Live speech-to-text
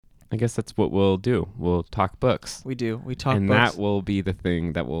I guess that's what we'll do. We'll talk books. We do. We talk and books. that will be the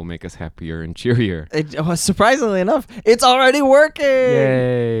thing that will make us happier and cheerier. Surprisingly enough, it's already working.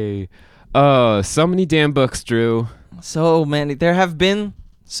 Yay. Oh, so many damn books, Drew. So many. There have been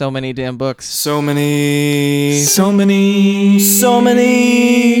so many damn books. So many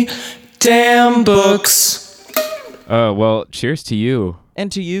damn books. Oh, well, cheers to you.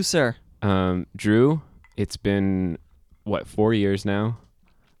 And to you, sir. Drew, it's been, 4 years now?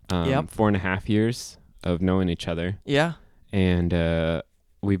 Yep. 4.5 years of knowing each other. Yeah. And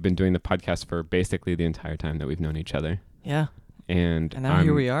we've been doing the podcast for basically the entire time that we've known each other. Yeah. And now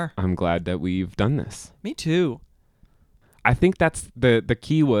here we are. I'm glad that we've done this. Me too. I think that's the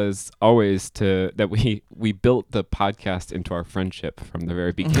key was always that we built the podcast into our friendship from the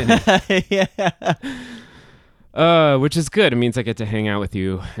very beginning. Yeah. Which is good. It means I get to hang out with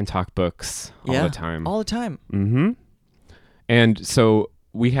you and talk books all the time. All the time. Mm-hmm. And so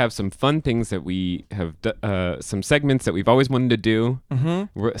we have some fun things that we have, some segments that we've always wanted to do.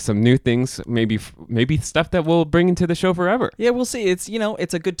 Mm-hmm. Some new things, maybe stuff that we'll bring into the show forever. Yeah, we'll see. It's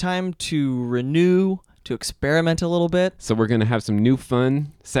it's a good time to renew, to experiment a little bit. So we're gonna have some new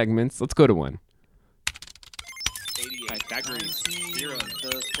fun segments. Let's go to one.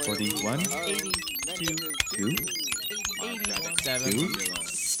 41. 2.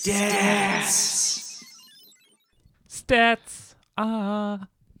 Stats.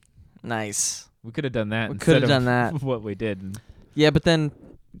 Nice. We could have done that. We instead could have of done that. What we did. Yeah, but then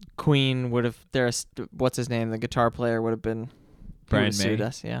Queen would have. What's his name? The guitar player would have been. Brian sued May.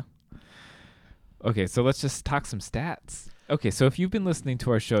 us. Yeah. Okay, so let's just talk some stats. Okay, so if you've been listening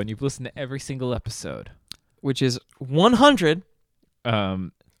to our show and you've listened to every single episode, Which is 100.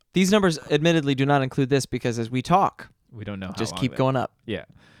 um, These numbers, admittedly, do not include this because as we talk, we don't know how just long keep they- going up. Yeah.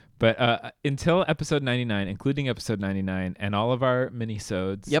 But until episode 99, including episode 99 and all of our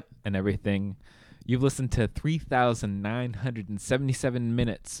mini-sodes Yep. and everything, you've listened to 3,977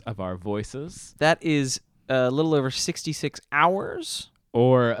 minutes of our voices. That is a little over 66 hours.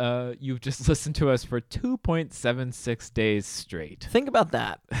 Or you've just listened to us for 2.76 days straight. Think about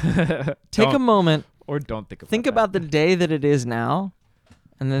that. Take a Don't- moment. Or don't think about Think that. about the day that it is now,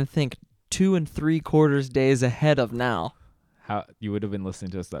 and then think 2 3/4 days ahead of now. How you would have been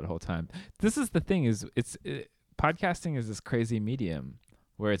listening to us that whole time. This is the thing podcasting is this crazy medium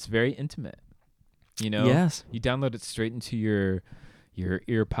where it's very intimate. Yes. You download it straight into your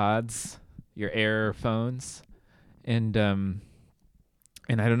earpods, your Airphones, and I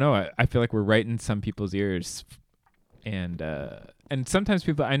don't know. I feel like we're right in some people's ears, and sometimes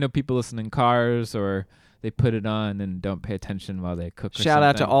I know people listen in cars or they put it on and don't pay attention while they cook. Shout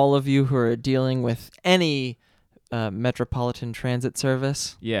out to all of you who are dealing with any metropolitan transit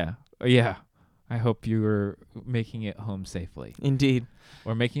service. Yeah. Yeah. I hope you are making it home safely Indeed.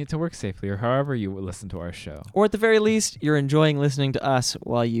 or making it to work safely or however you listen to our show. Or at the very least, you're enjoying listening to us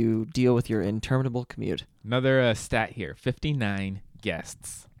while you deal with your interminable commute. Another stat here, 59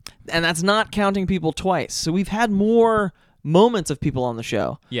 guests. And that's not counting people twice. So we've had more moments of people on the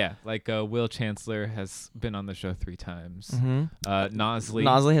show. Yeah, like Will Chancellor has been on the show 3 times. Mm-hmm. Nosley.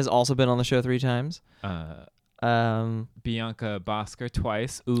 Nosley has also been on the show 3 times. Bianca Bosker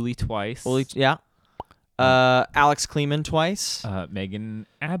twice. Uli twice. Yeah. Alex Kleeman twice. Megan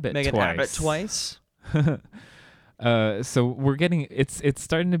Abbott Megan twice. Abbott twice. So we're getting it's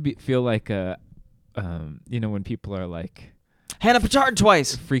starting to feel like when people are like Hannah Petard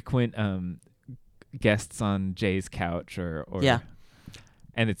twice. frequent guests on Jay's couch or Yeah.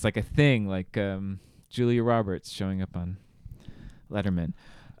 and it's like a thing like Julia Roberts showing up on Letterman.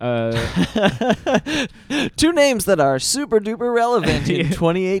 2 names that are super duper relevant in Yeah.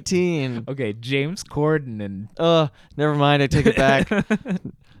 2018. Okay, James Corden and Never mind. I take it back.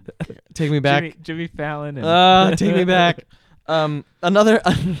 Take me back. Jimmy Fallon and Take me back. Another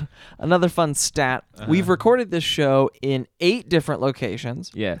fun stat. We've recorded this show in 8 different locations.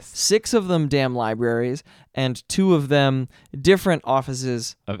 yes 6 of them damn libraries, and 2 of them different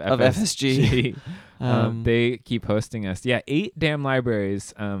offices of FSG. They keep hosting us. Yeah, 8 damn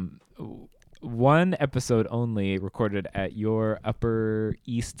libraries. 1 episode only recorded at your Upper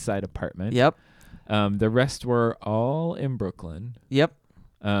East Side apartment. Yep. The rest were all in Brooklyn. Yep.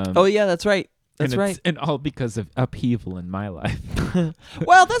 Oh Yeah, that's right. That's right. And all because of upheaval in my life.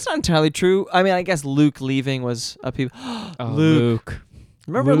 Well, that's not entirely true. I mean, I guess Luke leaving was upheaval. Luke.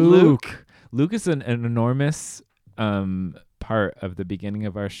 Remember Luke? Luke is an enormous part of the beginning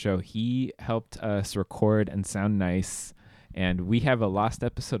of our show. He helped us record and sound nice And we have a lost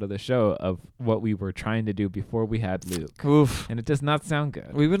episode of the show of what we were trying to do before we had Luke. Oof. And it does not sound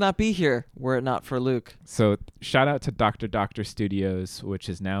good. We would not be here were it not for Luke. So shout out to Dr. Studios, which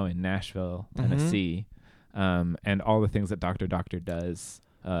is now in Nashville, Tennessee, and all the things that Dr. does.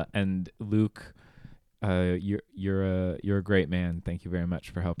 And Luke, you're a great man. Thank you very much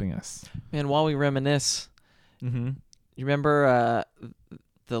for helping us. Man, while we reminisce, Mm-hmm. you remember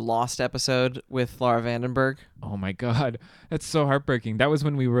the Lost episode with Laura Vandenberg? Oh my God, that's so heartbreaking. That was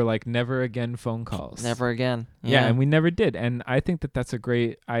when we were like never again phone calls. Never again. Yeah, and we never did. And I think that that's a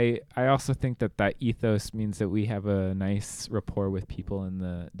great. I also think that ethos means that we have a nice rapport with people in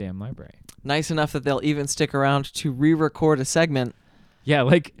the damn library. Nice enough that they'll even stick around to re-record a segment. Yeah,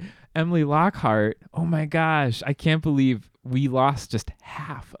 like Emily Lockhart. Oh my gosh, I can't believe we lost just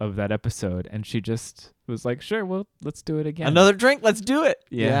half of that episode, and she just was like, "Sure, well, let's do it again. Another drink, let's do it."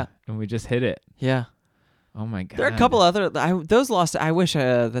 Yeah, and we just hit it. Yeah. Oh my God. There are a couple other those Lost. I wish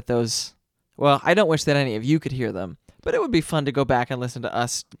that those. Well, I don't wish that any of you could hear them, but it would be fun to go back and listen to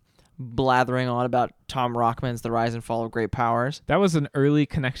us blathering on about Tom Rockman's The Rise and Fall of Great Powers. That was an early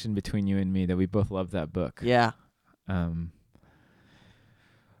connection between you and me that we both loved that book. Yeah.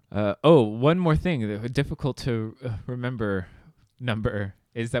 One more thing, the difficult to remember number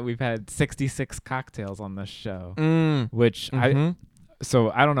is that we've had 66 cocktails on this show, which I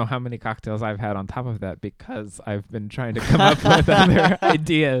don't know how many cocktails I've had on top of that because I've been trying to come up with other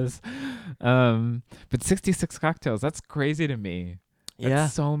ideas. But 66 cocktails, that's crazy to me.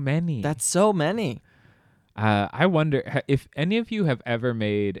 That's so many. That's so many. I wonder if any of you have ever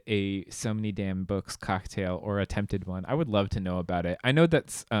made a So Many Damn Books cocktail or attempted one. I would love to know about it. I know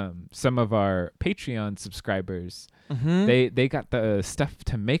that some of our Patreon subscribers, they got the stuff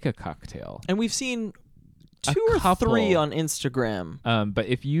to make a cocktail. And we've seen 2 or 3 on Instagram. But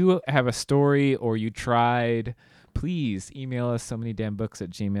if you have a story or you tried, please email us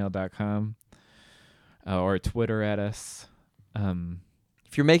somanydammebooks@gmail.com or Twitter at us.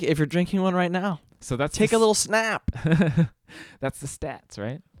 If you're drinking one right now, so that's take a little snap. That's the stats,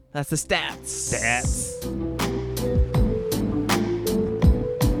 right? That's the stats.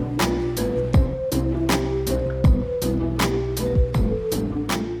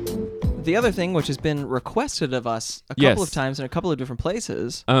 The other thing, which has been requested of us a couple of times in a couple of different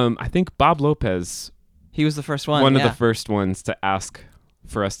places. I think Bob Lopez, he was the first one. One of the first ones to ask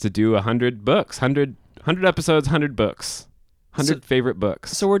for us to do 100 books, 100 episodes, 100 books. 100 favorite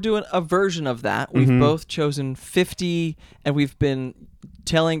books. So we're doing a version of that. We've both chosen 50, and we've been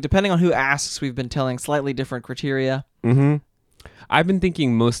telling, depending on who asks, we've been telling slightly different criteria. I've been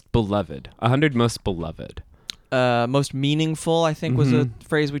thinking most beloved. 100 most beloved. Most meaningful, I think, was a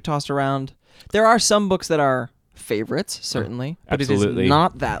phrase we tossed around. There are some books that are favorites, certainly, but absolutely. It is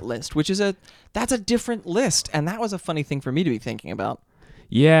not that list, which is that's a different list, and that was a funny thing for me to be thinking about.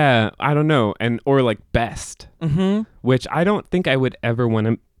 Yeah, I don't know, or like best, which I don't think I would ever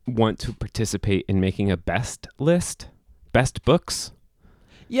want to participate in making a best list, best books.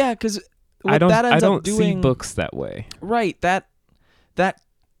 Yeah, because I don't see books that way. Right, that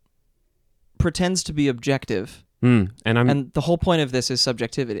pretends to be objective, and the whole point of this is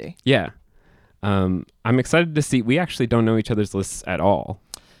subjectivity. Yeah, I'm excited to see. We actually don't know each other's lists at all.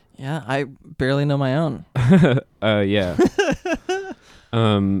 Yeah, I barely know my own. Yeah.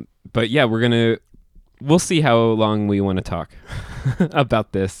 But yeah, we'll see how long we want to talk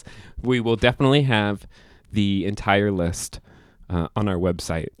about this. We will definitely have the entire list on our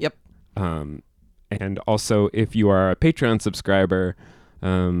website. Yep. And also, if you are a Patreon subscriber,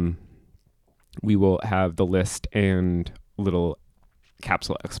 we will have the list and little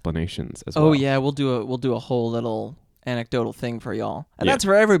capsule explanations as well. Oh yeah, we'll do a whole little anecdotal thing for y'all, and Yeah. that's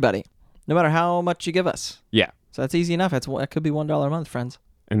for everybody, no matter how much you give us. Yeah. So that's easy enough. It could be $1 a month, friends.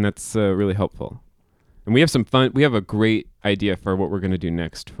 And that's really helpful. And we have some fun. We have a great idea for what we're going to do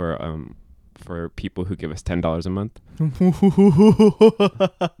next for people who give us $10 a month.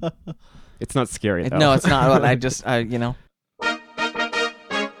 It's not scary though. No, it's not. But I just, 100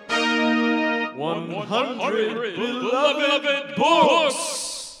 beloved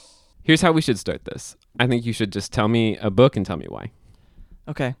books. Here's how we should start this. I think you should just tell me a book and tell me why.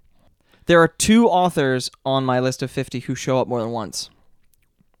 Okay. There are 2 authors on my list of 50 who show up more than once.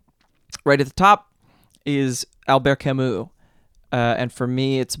 Right at the top is Albert Camus. And for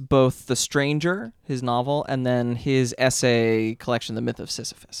me, it's both The Stranger, his novel, and then his essay collection, The Myth of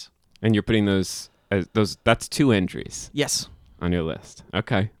Sisyphus. And you're putting those that's 2 entries Yes. on your list.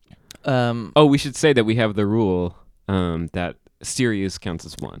 Okay. Oh, we should say that we have the rule that series counts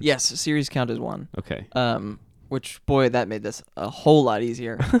as 1. yes, series count as 1. Okay. Which, boy, that made this a whole lot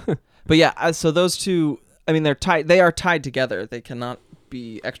easier. But yeah, so those 2, I mean, they're tied. They are tied together. They cannot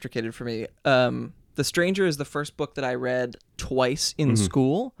be extricated from me. The Stranger is the first book that I read twice in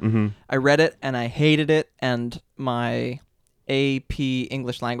school. Mm-hmm. I read it and I hated it, and my AP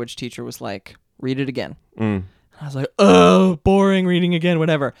English language teacher was like, "Read it again." Mm. I was like, "Oh, boring reading again,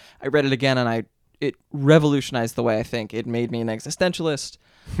 whatever." I read it again, and it revolutionized the way I think. It made me an existentialist.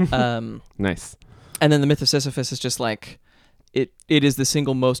 Nice. And then The Myth of Sisyphus is just like, it is the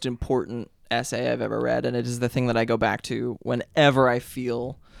single most important essay I've ever read, and it is the thing that I go back to whenever I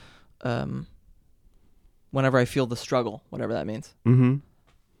feel the struggle, whatever that means. Mm-hmm.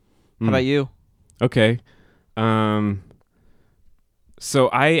 How about you? Okay. So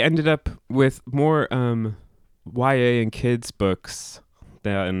I ended up with more YA and kids books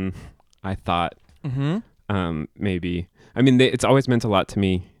than I thought. Mm-hmm. Maybe. I mean, it's always meant a lot to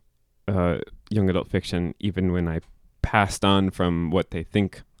me, young adult fiction, even when I passed on from what they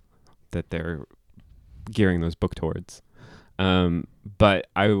think that they're gearing those book towards. But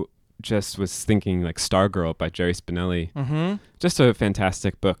I just was thinking like Stargirl by Jerry Spinelli. Mm-hmm. Just a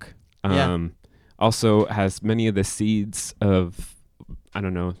fantastic book. Also has many of the seeds of, I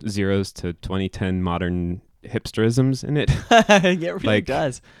don't know, 0s to 2010 modern hipsterisms in it. It really Like,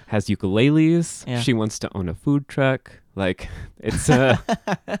 does. Has ukuleles. Yeah. She wants to own a food truck. Like, it's a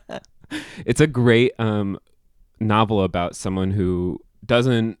it's a great novel about someone who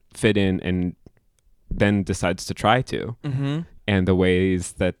doesn't fit in and then decides to try to, Mm-hmm. and the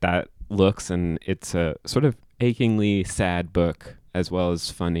ways that looks, and it's a sort of achingly sad book as well as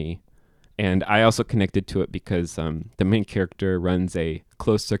funny. And I also connected to it because the main character runs a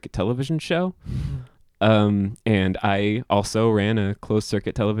closed circuit television show. And I also ran a closed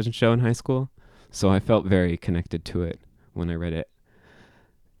circuit television show in high school. So I felt very connected to it when I read it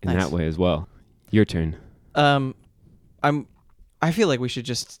in Nice. that way as well. Your turn. I feel like we should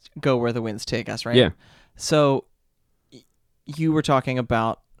just go where the winds take us, right? Yeah. So you were talking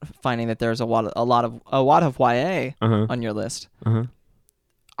about finding that there's a lot of YA Uh-huh. on your list. Uh-huh.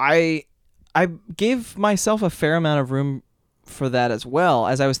 I gave myself a fair amount of room for that as well.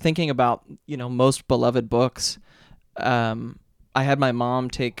 As I was thinking about, most beloved books, I had my mom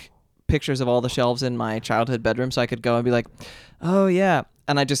take pictures of all the shelves in my childhood bedroom so I could go and be like, oh yeah.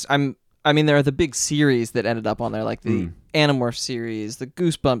 And there are the big series that ended up on there, like the Animorph series, the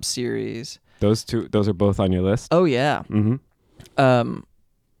Goosebumps series. Those are both on your list? Oh yeah. Mm-hmm.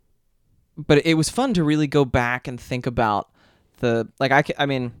 But it was fun to really go back and think about how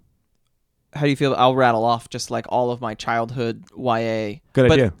do you feel? I'll rattle off just like all of my childhood YA. Good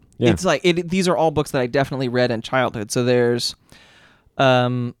but idea. Yeah. It's like these are all books that I definitely read in childhood. So there's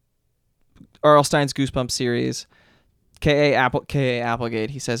R.L. Stein's Goosebumps series, K.A.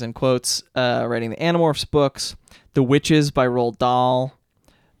 Applegate, he says in quotes, writing the Animorphs books, The Witches by Roald Dahl,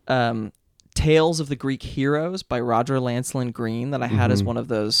 Tales of the Greek Heroes by Roger Lancelin Green that I had as one of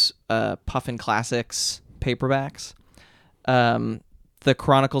those Puffin Classics paperbacks. The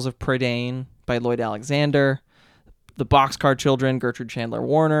Chronicles of Prydain by Lloyd Alexander, The Boxcar Children, Gertrude Chandler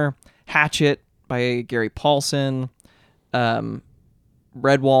Warner, Hatchet by Gary Paulson,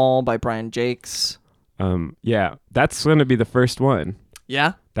 Redwall by Brian Jakes. Yeah, that's going to be the first one.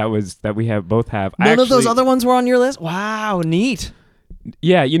 Yeah? That we both have. None of those other ones were on your list? Wow, neat.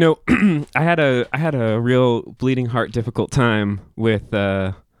 Yeah, I had a real bleeding heart difficult time with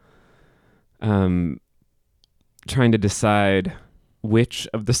trying to decide which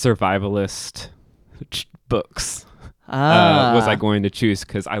of the survivalist books was I going to choose,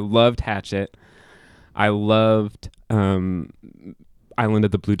 because I loved Hatchet. I loved Island of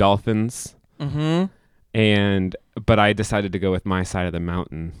the Blue Dolphins. Mm-hmm. But I decided to go with My Side of the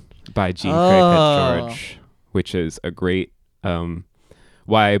Mountain by Jean Craighead George, which is a great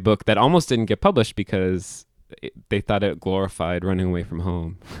YA book that almost didn't get published because they thought it glorified running away from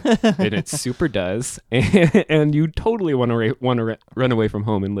home, and it super does. And you totally want to run away from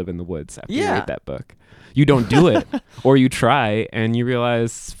home and live in the woods after you read that book. You don't do it, or you try and you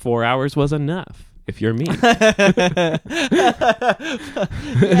realize 4 hours was enough if you're me.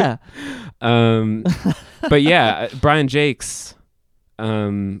 Yeah. But yeah, Brian Jakes.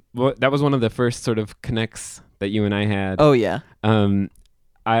 That was one of the first sort of connects that you and I had. Oh yeah.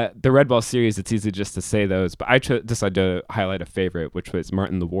 The Redwall series, it's easy just to say those, but I decided to highlight a favorite, which was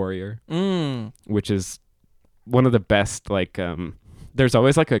Martin the Warrior, which is one of the best. Like, there's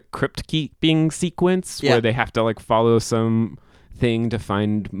always like a crypt keeping sequence where they have to like follow some thing to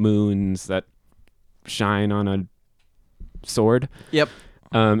find moons that shine on a sword. Yep.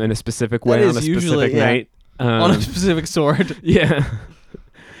 In a specific way on a specific night. On a specific sword. Yeah.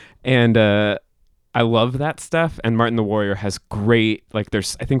 And I love that stuff. And Martin the Warrior has great, like,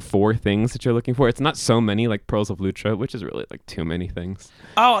 there's, I think, 4 things that you're looking for. It's not so many like Pearls of Lutra, which is really like too many things.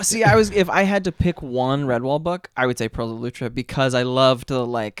 Oh, see, if I had to pick one Redwall book, I would say Pearls of Lutra because I loved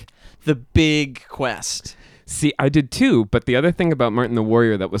the big quest. See, I did too. But the other thing about Martin the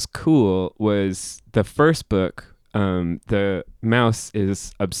Warrior that was cool was the first book. The mouse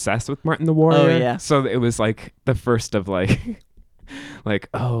is obsessed with Martin the Warrior. Oh, yeah. So it was like the first of like, like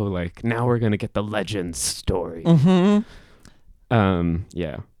now we're gonna get the Legends story. Mm-hmm.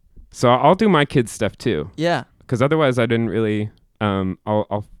 Yeah. So I'll do my kids' stuff too. Yeah. Because otherwise I didn't really.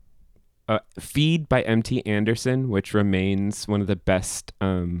 I'll Feed by M.T. Anderson, which remains one of the best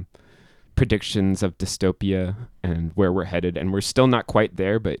predictions of dystopia and where we're headed, and we're still not quite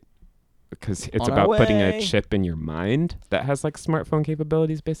there, but. Because it's On our about putting a way. chip in your mind that has like smartphone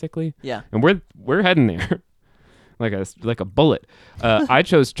capabilities, basically. Yeah. And we're heading there, like a bullet. I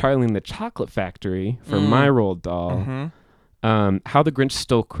chose Charlie and the Chocolate Factory for my Roald doll. Mm-hmm. How the Grinch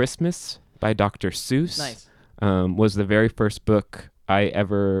Stole Christmas by Dr. Seuss. Nice. Was the very first book I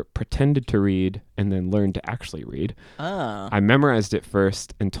ever pretended to read and then learned to actually read. Ah. I memorized it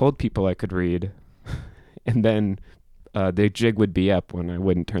first and told people I could read, and then. The jig would be up when I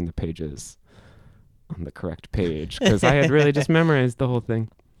wouldn't turn the pages on the correct page because I had really just memorized the whole thing.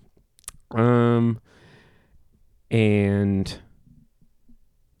 And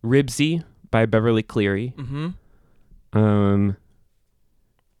Ribsy by Beverly Cleary. Mm-hmm.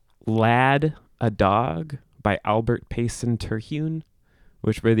 Lad, a Dog by Albert Payson Terhune,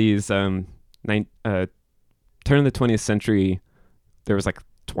 which were these turn of the 20th century. There was like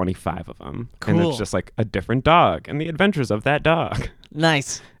 25 of them. Cool. And it's just like a different dog and the adventures of that dog.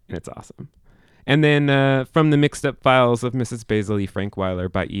 Nice. And it's awesome. And then From the Mixed Up Files of Mrs. Basil E. Frankweiler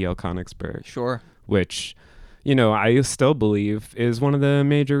by E.L. Konigsberg, Sure. which, I still believe is one of the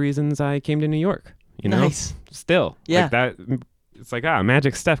major reasons I came to New York. Nice. Still. Yeah. Like that. It's like,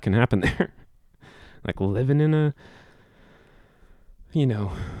 magic stuff can happen there. Like living in a,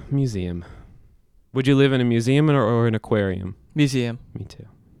 museum. Would you live in a museum or an aquarium? Museum. Me too.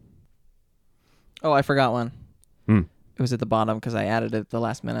 Oh, I forgot one. Hmm. It was at the bottom because I added it at the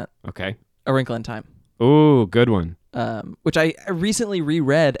last minute. Okay. A Wrinkle in Time. Ooh, good one. Which I recently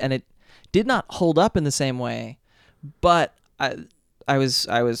reread, and it did not hold up in the same way. But I was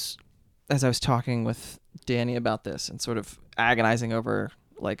as I was talking with Danny about this and sort of agonizing over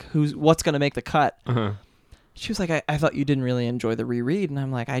like what's going to make the cut. Uh-huh. She was like, I thought you didn't really enjoy the reread, and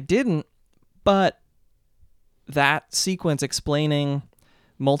I'm like, I didn't, but that sequence explaining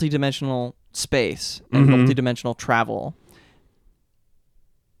multidimensional space and multidimensional travel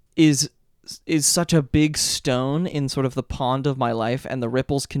is such a big stone in sort of the pond of my life, and the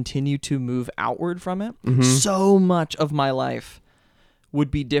ripples continue to move outward from it. So much of my life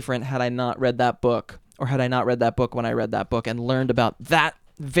would be different had I not read that book, or had I not read that book when I read that book and learned about that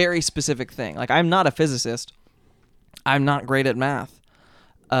very specific thing. Like, I'm not a physicist. I'm not great at math.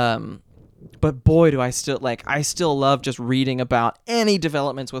 But boy, do I still love just reading about any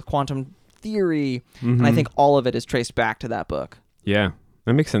developments with quantum theory. And I think all of it is traced back to that book. Yeah,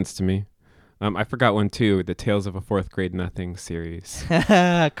 that makes sense to me. I forgot one too, the Tales of a Fourth Grade Nothing series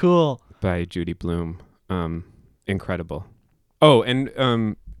Cool. by Judy Blume. Incredible. Oh, and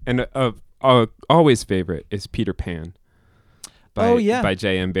always favorite is Peter Pan by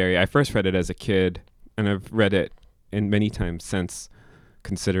J.M. Barrie. I first read it as a kid, and I've read it many times since,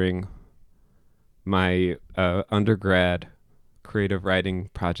 considering my undergrad creative writing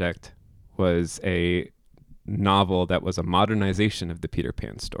project was a novel that was a modernization of the Peter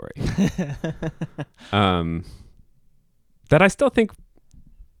Pan story. That I still think...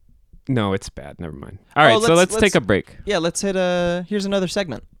 No, it's bad. Never mind. All right, so let's take a break. Yeah, let's hit here's another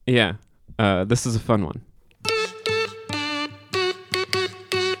segment. Yeah, this is a fun one.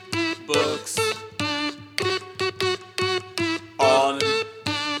 Books on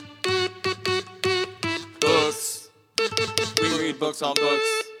books. We read books on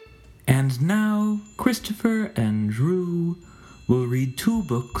books. And now, Christopher and Drew will read 2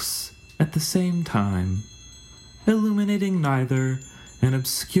 books at the same time, illuminating neither and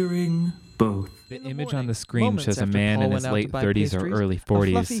obscuring both. The image on the screen moments shows a after man Paul in his went out to late buy 30s or pastries, early a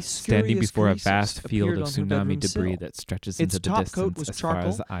fluffy, 40s, standing curious before a creases vast field appeared of on her tsunami bedroom debris sill. that stretches Its into the top coat distance was as far charcoal,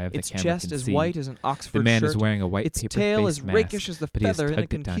 as the eye of the its camera chest can as see. white as an Oxford The man shirt, is wearing a white its paper tail face as mask, rakish as the but he has feather in a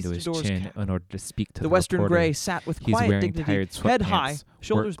tugged it down to his conquistador's chin cap. in order to speak to The Western reporter. Grey sat with He's quiet wearing dignity, tired head high, sweatpants,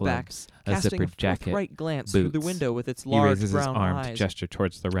 shoulders work back, gloves, a casting a zippered jacket, forthright glance through the boots. window with its He large raises his brown arm eyes. to gesture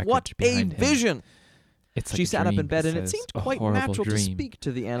towards the wreckage What a behind him. vision! It's like She a sat up in dream, bed, he and it says. seemed A quite horrible natural dream. to speak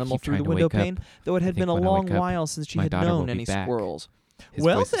to the animal keep through the trying to window wake up. pane, though it I had think been a when I long wake up, while since she my had daughter will known be any back. squirrels. His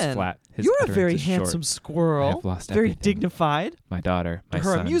Well voice then, is flat. His You're a utterance very is short. handsome I squirrel. have lost Very everything. dignified. My daughter, my To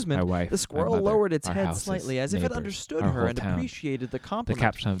her son, amusement, my wife, the squirrel my mother, lowered its our head houses, slightly, as if it neighbors, understood our her whole and town. appreciated the The compliment.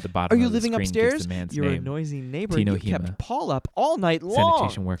 caption of the Are bottom you of the living screen gives upstairs? the man's You're a name. noisy neighbor. Tino You kept Hima. Paul up all night long.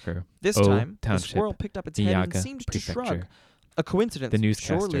 Sanitation worker. This O time, the Township, squirrel picked up its head and Niaga seemed to shrug. Prefecture. A coincidence, The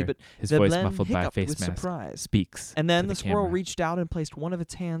newscaster, surely, but his the voice Blen muffled by a hiccuped face with mask, surprise. speaks. And then to the squirrel camera. reached out and placed one of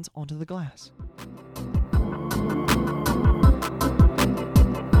its hands onto the glass.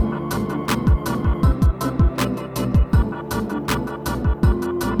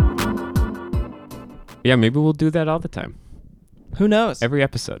 Yeah, maybe we'll do that all the time. Who knows? Every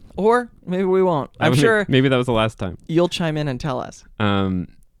episode. Or maybe we won't. I'm sure Maybe that was the last time. you'll chime in and tell us.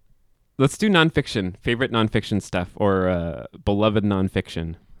 Let's do nonfiction. Favorite nonfiction stuff or beloved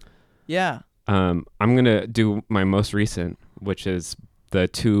nonfiction. Yeah. I'm gonna do my most recent, which is the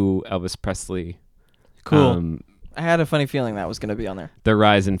 2 Elvis Presley. Cool. I had a funny feeling that was going to be on there. The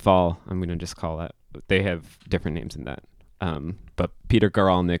Rise and Fall. I'm gonna just call that. They have different names in that. But Peter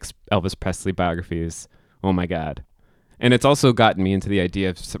Guralnick's Elvis Presley biographies. Oh my God. And it's also gotten me into the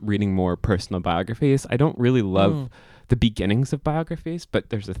idea of reading more personal biographies. I don't really love the beginnings of biographies, but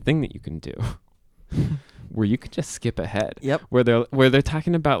there's a thing that you can do where you can just skip ahead. Yep. Where they're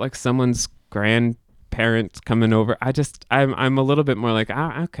talking about like someone's grandparents coming over. I'm a little bit more like,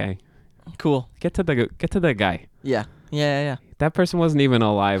 okay, Cool. get to the guy. Yeah. Yeah. That person wasn't even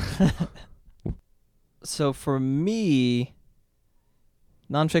alive. So for me,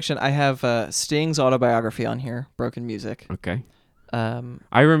 nonfiction, I have Sting's autobiography on here, Broken Music. Okay. Um,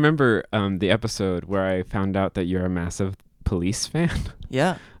 I remember the episode where I found out that you're a massive Police fan.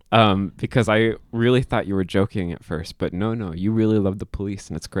 yeah. Because I really thought you were joking at first, but no, you really love the Police,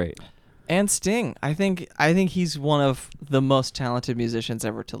 and it's great. And Sting. I think he's one of the most talented musicians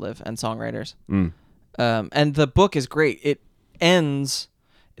ever to live and songwriters. Mm. And the book is great. It ends,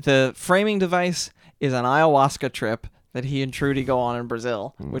 the framing device is an ayahuasca trip that he and Trudy go on in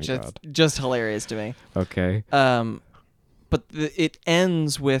Brazil, Oh my which is God. just hilarious to me. Okay. But it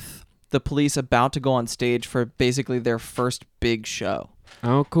ends with the Police about to go on stage for basically their first big show.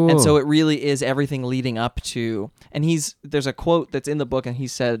 Oh, cool. And so it really is everything leading up to, and there's a quote that's in the book, and he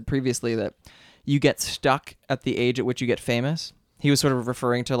said previously that you get stuck at the age at which you get famous. He was sort of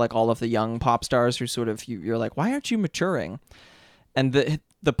referring to like all of the young pop stars who sort of, you're like, why aren't you maturing? And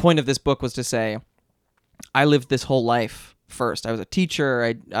the point of this book was to say, I lived this whole life first. I was a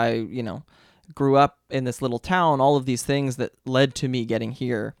teacher. I grew up in this little town, all of these things that led to me getting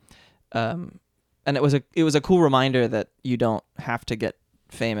here. And it was a cool reminder that you don't have to get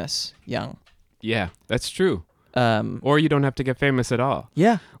famous young. Yeah, that's true. Um, Or you don't have to get famous at all.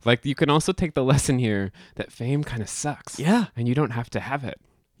 yeah. Like, you can also take the lesson here that fame kind of sucks. Yeah. And you don't have to have it.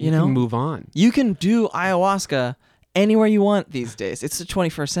 You You know? can move on. You can do ayahuasca anywhere you want these days. It's the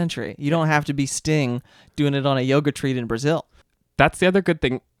 21st century. You don't have to be Sting doing it on a yoga retreat in Brazil. That's the other good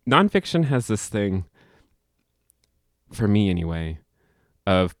thing. Nonfiction has this thing, for me anyway,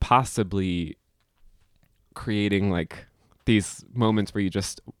 of possibly creating like these moments where you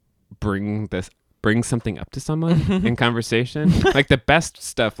just bring something up to someone in conversation. Like the best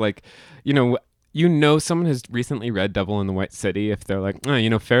stuff, like, someone has recently read Double in the White City if they're like,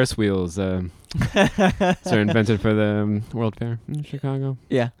 Ferris wheels are invented for the World Fair in Chicago.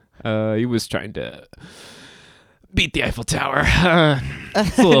 Yeah. He was trying to beat the Eiffel Tower.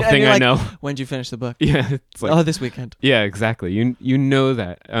 It's a little And thing you're I like, know. When'd you finish the book? Yeah, it's like, This weekend. yeah, exactly. You know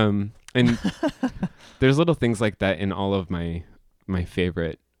that. And there's little things like that in all of my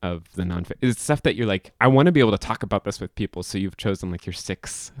favorite of the nonfiction. It's stuff that you're like, I want to be able to talk about this with people. So you've chosen like your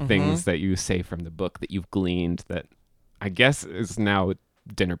 6 things that you say from the book that you've gleaned that I guess is now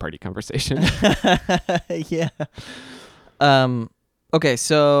dinner party conversation. Yeah. Okay,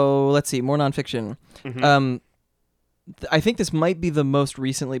 so let's see. More nonfiction. I think this might be the most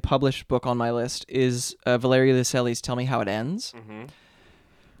recently published book on my list is Valeria Luiselli's Tell Me How It Ends,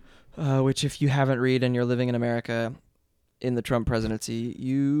 which if you haven't read and you're living in America in the Trump presidency,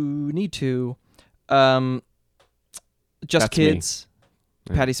 you need to. Just That's Kids,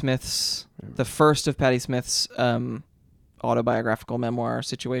 me. Patti Smith's, the first of Patti Smith's autobiographical memoir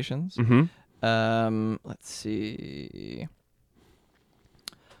situations. Let's see.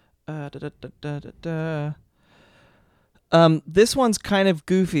 This one's kind of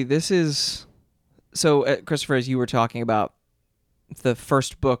goofy. This is so Christopher, as you were talking about the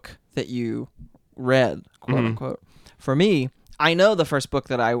first book that you read, quote unquote. For me, I know the first book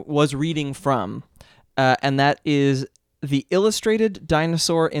that I was reading from, and that is The Illustrated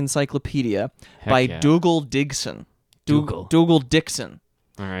Dinosaur Encyclopedia by yeah. Dougal Dixon. Dougal Dixon.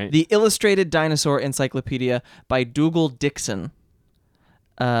 All right. The Illustrated Dinosaur Encyclopedia by Dougal Dixon.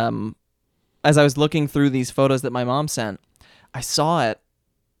 as I was looking through these photos that my mom sent, I saw it,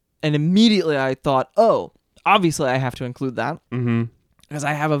 and immediately I thought, oh, obviously I have to include that. Mm-hmm. Because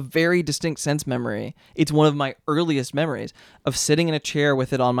I have a very distinct sense memory. It's one of my earliest memories of sitting in a chair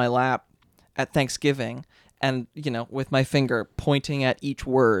with it on my lap at Thanksgiving and, with my finger pointing at each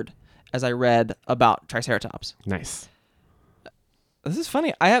word as I read about Triceratops. Nice. This is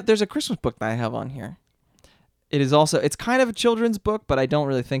funny. There's a Christmas book that I have on here. It's kind of a children's book, but I don't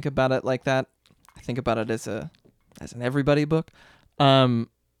really think about it like that. I think about it as an everybody book.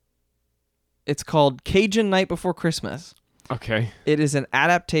 It's called Cajun Night Before Christmas. Okay. It is an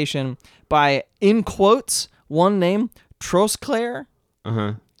adaptation by, in quotes, one name, Trosclair.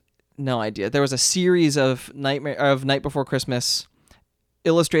 Uh-huh. No idea. There was a series of Night Before Christmas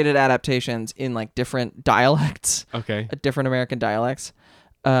illustrated adaptations in like different dialects, Okay. different American dialects.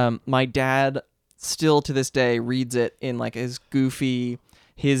 My dad still to this day reads it in like his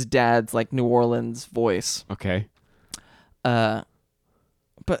dad's like New Orleans voice. Okay.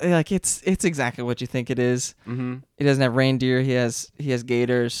 But like it's exactly what you think it is. Mm-hmm. He doesn't have reindeer. He has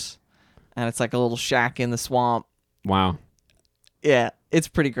gators, and it's like a little shack in the swamp. Wow. Yeah, it's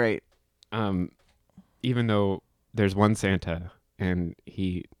pretty great. Even though there's one Santa and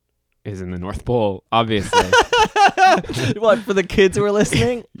he is in the North Pole, obviously. What, for the kids who are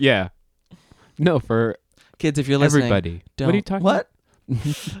listening? Yeah. No, for Kids, if you're listening, everybody. don't. What are you talking? What?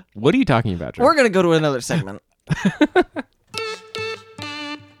 What are you talking about, Drew? We're gonna go to another segment.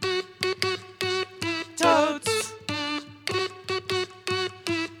 Totes.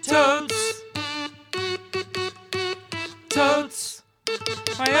 Totes. Totes.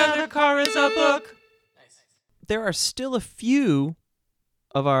 My other car is a book. There are still a few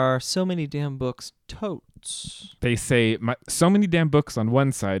of our So Many Damn Books totes. They say so many damn books on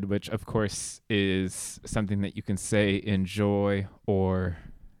one side, which of course is something that you can say in joy or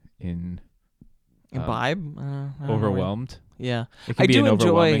in Imbibe? I don't know. overwhelmed. Yeah. It can I be do an enjoy-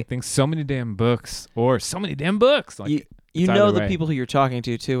 overwhelming thing. So many damn books, or so many damn books. Like You it's know either the way. people who you're talking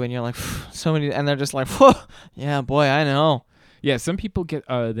to too, and you're like, so many, and they're just like, whoa, yeah, boy, I know. Yeah, some people get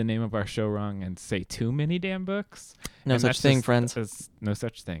the name of our show wrong and say too many damn books. No And such that's thing, just- friends. that's no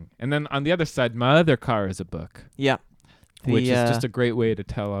such thing. And then on the other side, my other car is a book, Yeah. which is just a great way to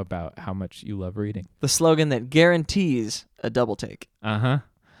tell about how much you love reading. the slogan that guarantees a double take. Uh-huh.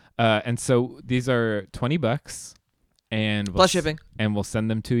 And so these are $20 and we'll Plus shipping. and we'll send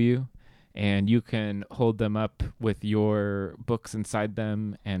them to you, and you can hold them up with your books inside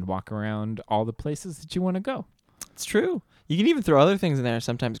them and walk around all the places that you want to go. It's true. You can even throw other things in there.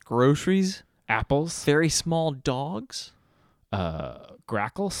 Sometimes groceries, Apples, very small dogs.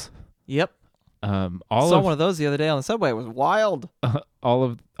 grackles, Yep. all Saw of one of those the other day on the subway. It was wild. all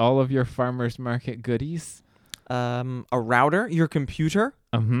of your farmers market goodies. A router, your computer,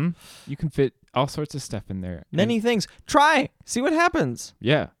 You can fit all sorts of stuff in there. many And- things. Try. See what happens.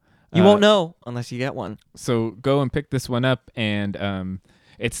 yeah. You won't know unless you get one. So go and pick this one up, and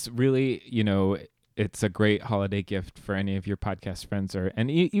it's really, it's a great holiday gift for any of your podcast friends,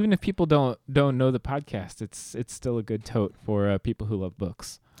 even if people don't know the podcast, it's still a good tote for people who love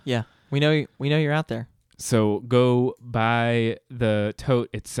books. Yeah. We know you're out there. So go buy the tote.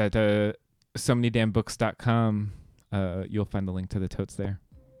 It's at so many damn books.com. You'll find the link to the totes there.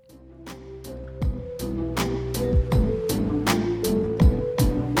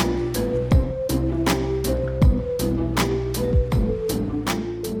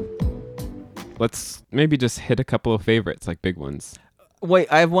 Let's maybe just hit a couple of favorites, like big ones. Wait,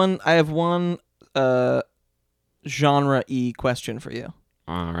 I have one genre-y question for you.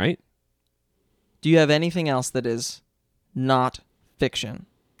 All right. Do you have anything else that is not fiction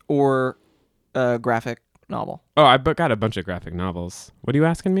or a graphic novel? Oh, got a bunch of graphic novels. What are you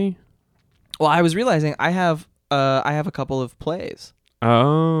asking me? Well, I was realizing I have a couple of plays.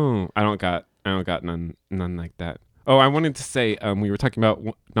 Oh, I don't got none like that. Oh, I wanted to say we were talking about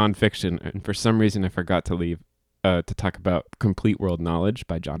nonfiction, and for some reason I forgot to leave to talk about Complete World Knowledge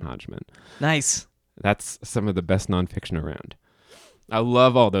by John Hodgman. Nice. That's some of the best nonfiction around. I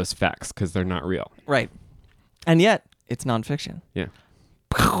love all those facts because they're not real. Right. And yet, it's nonfiction. Yeah.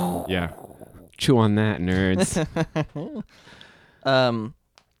 Yeah. Chew on that, nerds.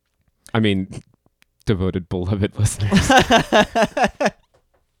 I mean, devoted, beloved listeners.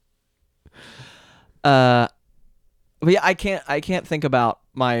 But yeah, I can't think about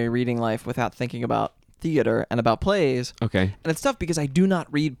my reading life without thinking about theater and about plays. Okay. And it's tough because I do not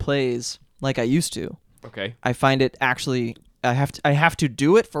read plays like I used to. Okay. I find it actually I have to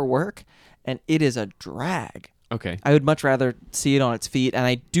do it for work, and it is a drag. Okay. I would much rather see it on its feet, and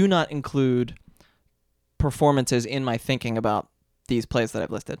I do not include performances in my thinking about these plays that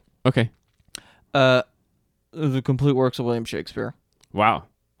I've listed. Okay. The complete works of William Shakespeare. Wow.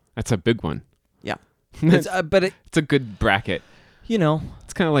 That's a big one. Yeah. it's, But it's a good bracket. you know.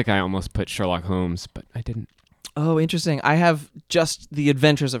 It's kind of like I almost put Sherlock Holmes, but I didn't. Oh, interesting. I have just The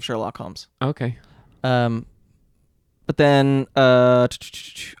Adventures of Sherlock Holmes. Okay. But then Our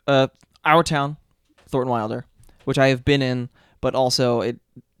Town, Thornton Wilder, which I have been in, but also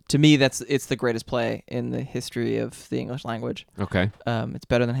to me it's the greatest play in the history of the English language. Okay. It's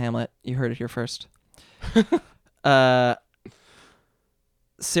better than Hamlet. You heard it here first.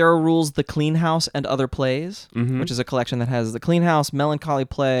 Sarah Rule's The Clean House and Other Plays, Mm-hmm. which is a collection that has The Clean House, Melancholy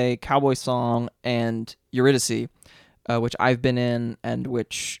Play, Cowboy Song, and Eurydice, which I've been in and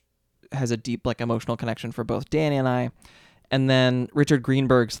which has a deep emotional connection for both Danny and I. And then Richard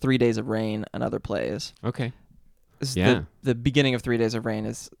Greenberg's 3 Days of Rain and Other Plays. Okay. This is Yeah. the beginning of 3 Days of Rain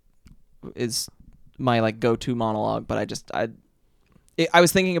is my go-to monologue, but I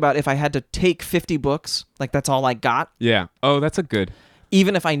was thinking about if I had to take 50 books, that's all I got. Yeah. Oh, that's a good.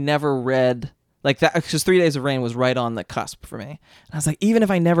 Even if I never read that, because 3 Days of Rain was right on the cusp for me. And I was like, even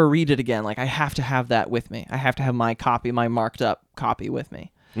if I never read it again, I have to have that with me. I have to have my copy, my marked up copy with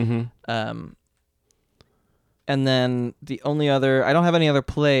me. Mm-hmm. And then the only other, I don't have any other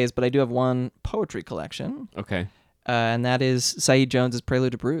plays, but I do have one poetry collection, Okay. and that is Saeed Jones's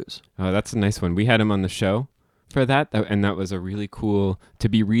Prelude to Bruise. Oh, that's a nice one. We had him on the show for that, and that was a really cool to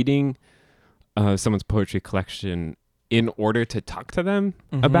be reading someone's poetry collection in order to talk to them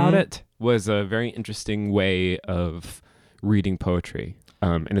about it was a very interesting way of reading poetry.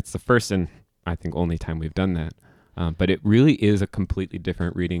 And it's the first and I think only time we've done that. But it really is a completely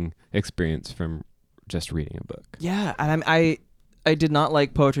different reading experience from just reading a book. Yeah, and I did not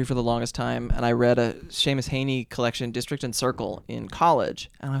like poetry for the longest time, and I read a Seamus Heaney collection, District and Circle, in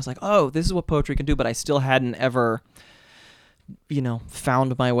college, and I was like, oh, this is what poetry can do, but I still hadn't ever,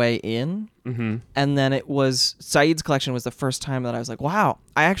 found my way in. Mm-hmm. And then it was, Saeed's collection was the first time that I was like, wow,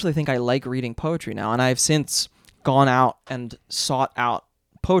 I actually think I like reading poetry now, and I've since gone out and sought out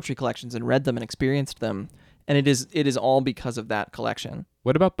poetry collections and read them and experienced them, and it is all because of that collection.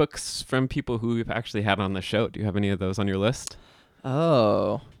 What about books from people who we've actually had on the show? Do you have any of those on your list?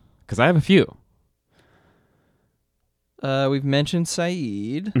 Oh. Because I have a few. We've mentioned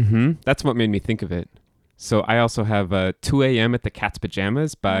Saeed. Mm-hmm. That's what made me think of it. So I also have 2 a.m. at the Cat's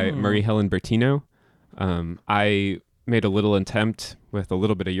Pajamas by Marie Helen Bertino. I made a little attempt with a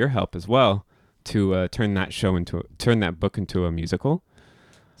little bit of your help as well to turn that book into a musical.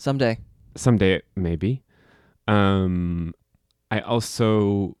 Someday, Maybe. I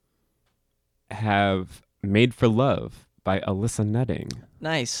also have Made for Love by Alyssa Nutting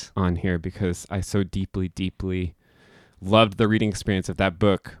nice. on here because I so deeply, deeply loved the reading experience of that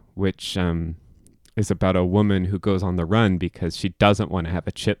book, which is about a woman who goes on the run because she doesn't want to have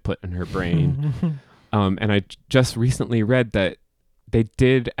a chip put in her brain. And I just recently read that they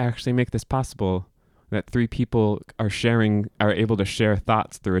did actually make this possible, that 3 people are able to share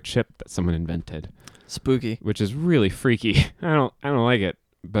thoughts through a chip that someone invented, Spooky. which is really freaky. I don't like it,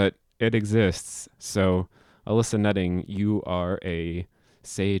 but it exists. So Alyssa Nutting, you are a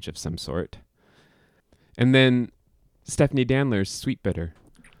sage of some sort. And then Stephanie Danler's Sweet Bitter.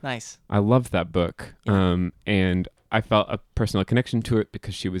 Nice. I love that book. And I felt a personal connection to it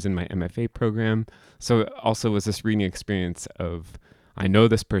because she was in my MFA program. So it also was this reading experience of, I know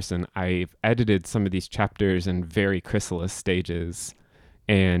this person, I've edited some of these chapters in very chrysalis stages,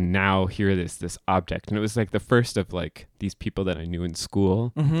 and now here it is, this object. And it was the first of these people that I knew in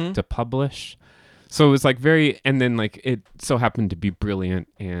school to publish. So it was and then it so happened to be brilliant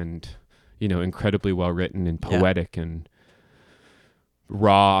and, incredibly well written and poetic and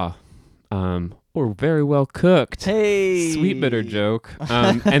raw, or very well cooked. Hey. Sweet bitter joke.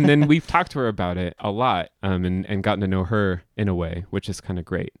 And then we've talked to her about it a lot, and gotten to know her in a way, which is kind of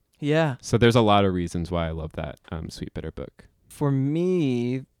great. Yeah. So there's a lot of reasons why I love that Sweet Bitter book. For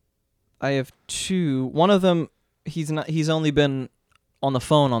me, I have 2. One of them, he's only been on the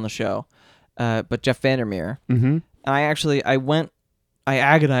phone on the show, but Jeff Vandermeer. Mm-hmm. And I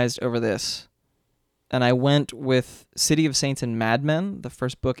agonized over this, and I went with City of Saints and Mad Men, the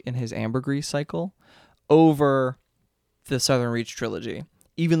first book in his Ambergris cycle, over the Southern Reach trilogy.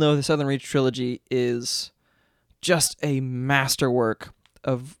 Even though the Southern Reach trilogy is just a masterwork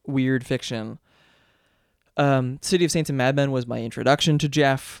of weird fiction, City of Saints and Mad Men was my introduction to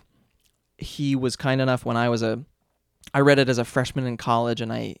Jeff. He was kind enough when I read it as a freshman in college,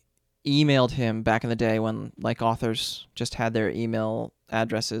 and I emailed him back in the day when authors just had their email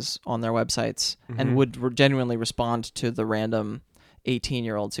addresses on their websites and would genuinely respond to the random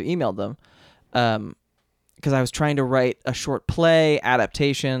 18-year-olds who emailed them. because I was trying to write a short play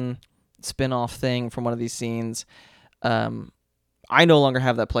adaptation spin-off thing from one of these scenes. I no longer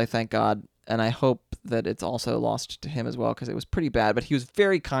have that play, thank God, and I hope that it's also lost to him as well because it was pretty bad, but he was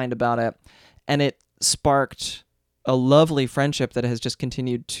very kind about it, and it sparked a lovely friendship that has just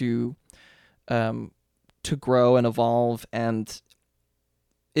continued to grow and evolve, and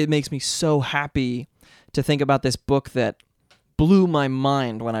it makes me so happy to think about this book that blew my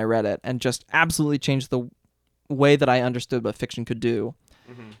mind when I read it and just absolutely changed the way that I understood what fiction could do.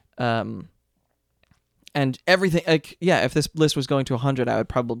 And everything, like, yeah, if this list was going to 100, I would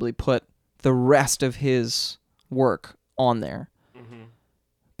probably put the rest of his work on there.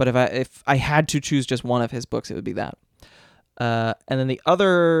 But if I had to choose just one of his books, it would be that. And then the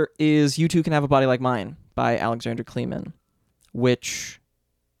other is You Too Can Have a Body Like Mine by Alexander Kleeman, which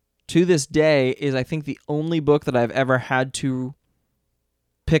to this day is, I think, the only book that I've ever had to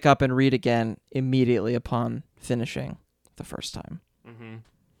pick up and read again immediately upon finishing the first time.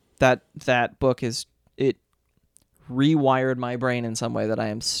 That book it rewired my brain in some way that I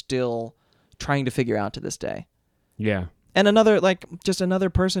am still trying to figure out to this day. Yeah. And another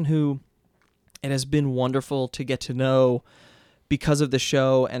person who it has been wonderful to get to know because of the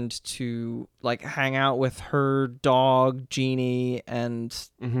show and to like hang out with her dog Jeannie, and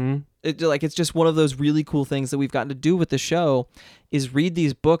it's just one of those really cool things that we've gotten to do with the show is read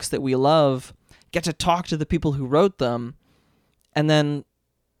these books that we love, get to talk to the people who wrote them, and then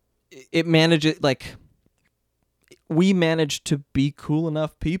it manages, like, we managed to be cool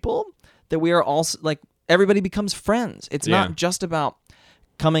enough people that we are also, like, everybody becomes friends. It's not just about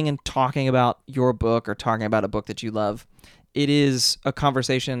coming and talking about your book or talking about a book that you love. It is a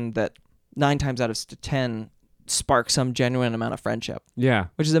conversation that 9 times out of 10 sparks some genuine amount of friendship. Yeah.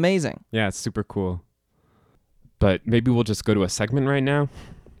 Which is amazing. Yeah, it's super cool. But maybe we'll just go to a segment right now,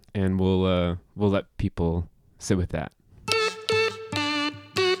 and we'll let people sit with that.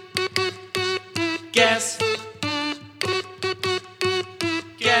 Guess.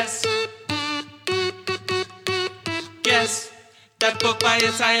 That book by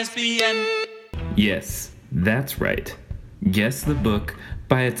its ISBN. Yes, that's right. Guess the book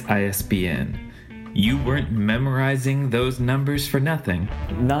by its ISBN. You weren't memorizing those numbers for nothing.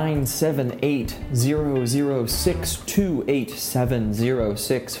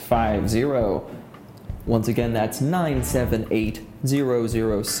 978-006-287-0650. Once again, that's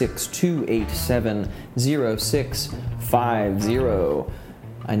 978-006-287-0650.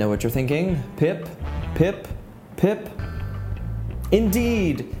 I know what you're thinking. Pip, Pip, Pip.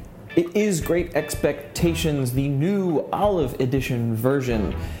 Indeed, it is Great Expectations, the new Olive Edition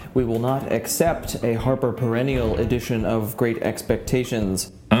version. We will not accept a Harper Perennial edition of Great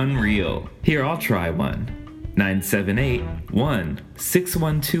Expectations. Unreal. Here, I'll try one.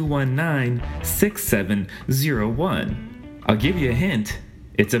 978-1-61219-6701. I'll give you a hint.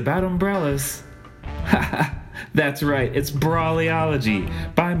 It's about umbrellas. Haha. That's right, it's Brawlyology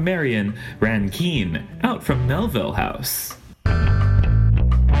by Marion Rankine, out from Melville House.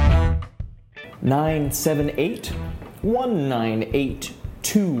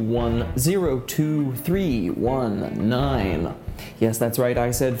 978-198-2102319. Yes, that's right, I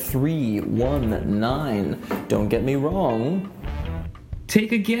said 319. Don't get me wrong.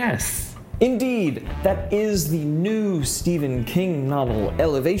 Take a guess. Indeed, that is the new Stephen King novel,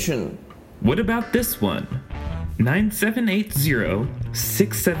 Elevation. What about this one?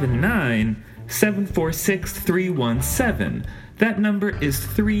 978-679-746317. That number is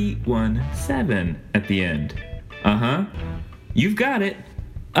 317 at the end. Uh-huh. You've got it.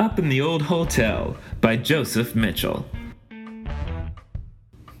 Up in the Old Hotel by Joseph Mitchell.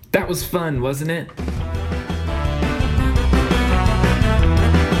 That was fun, wasn't it?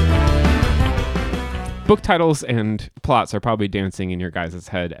 Book titles and plots are probably dancing in your guys'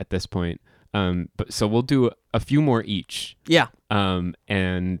 head at this point. But so we'll do a few more each. Yeah.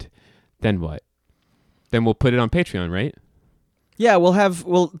 And then what? Then we'll put it on Patreon, right? Yeah,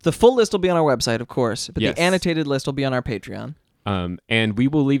 the full list will be on our website, of course, but Yes. the annotated list will be on our Patreon. And we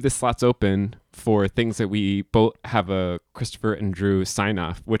will leave the slots open for things that we both have a Christopher and Drew sign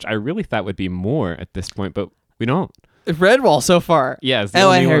off, which I really thought would be more at this point, but we don't. Redwall so far. Yeah. It's the Oh,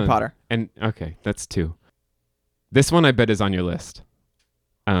 only and Harry one. Potter. And okay, that's 2. This one I bet is on your list.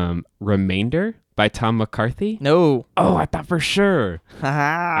 Remainder by Tom McCarthy. No. Oh, I thought for sure.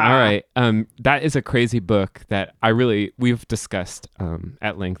 Haha. All right. That is a crazy book that we've discussed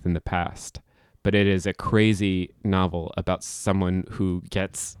at length in the past, but it is a crazy novel about someone who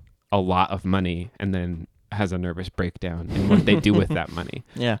gets a lot of money and then has a nervous breakdown and what they do with that money.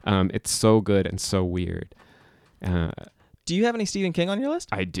 Yeah. It's so good and so weird. Do you have any Stephen King on your list?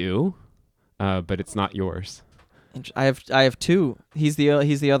 I do. but it's not yours. I have two. He's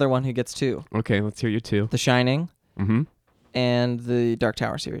the other one who gets two. Okay, let's hear you two. The Shining Mm-hmm. and the Dark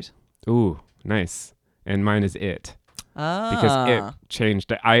Tower series. Ooh, nice. And mine is It. Ah. Because it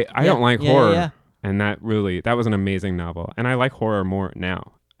changed. I don't like yeah, horror. yeah. And that was an amazing novel. And I like horror more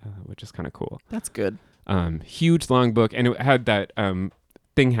now, which is kind of cool. That's good. Huge long book. And it had that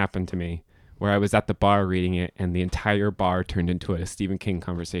thing happen to me where I was at the bar reading it and the entire bar turned into a Stephen King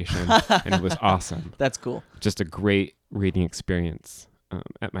conversation. And it was awesome. That's cool. Just a great reading experience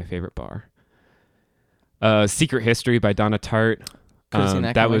at my favorite bar. Secret History by Donna Tartt.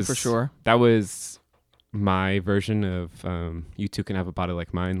 That was for sure. That was my version of You Too Can Have a Body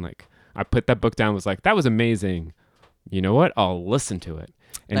Like Mine. Like, I put that book down, was like, that was amazing. You know what? I'll listen to it.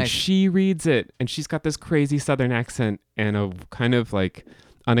 And Nice. she reads it, and she's got this crazy Southern accent and a kind of like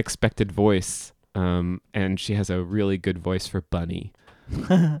unexpected voice. And she has a really good voice for Bunny.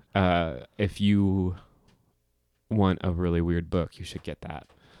 If you want a really weird book, you should get that.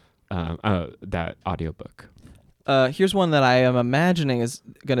 That audiobook. Here's one that I am imagining is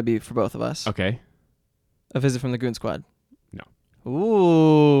going to be for both of us. Okay. A Visit from the Goon Squad. No.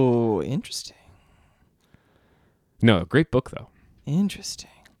 Ooh, interesting. No, great book though. Interesting.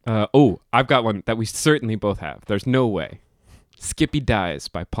 I've got one that we certainly both have. There's no way. Skippy Dies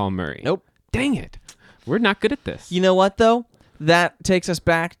by Paul Murray. Nope. Dang it. We're not good at this. You know what, though? That takes us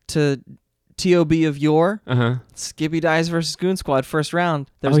back to T.O.B. of yore. Uh-huh. Skippy Dies versus Goon Squad, first round.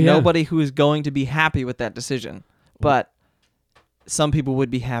 There's Oh, yeah. nobody who is going to be happy with that decision. But some people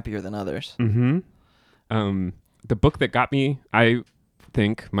would be happier than others. Mm-hmm. The book that got me, I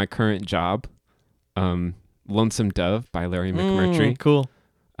think, my current job, Lonesome Dove by Larry McMurtry. Cool.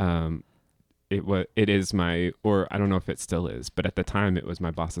 It is my, or I don't know if it still is, but at the time it was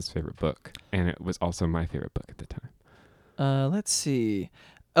my boss's favorite book, and it was also my favorite book at the time. Let's see.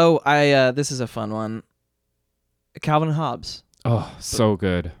 Oh, this is a fun one. Calvin and Hobbes. Oh, so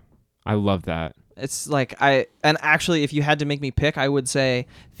good. I love that. It's like and actually, if you had to make me pick, I would say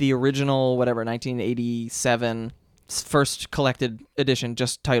the original, 1987 first collected edition,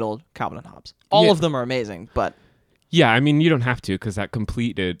 just titled Calvin and Hobbes. All Yeah. of them are amazing, but Yeah, I mean, you don't have to, because that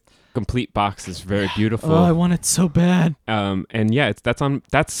complete box is very beautiful. want it so bad. And yeah,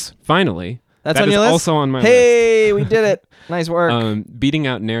 that's finally. That's That on is your list? also on my list. Hey, we did it. Nice work. Beating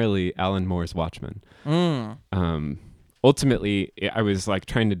out narrowly Alan Moore's Watchmen. Ultimately, I was like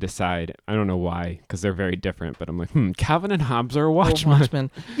trying to decide. I don't know why, because they're very different. But I'm like, Calvin and Hobbes or Watchmen.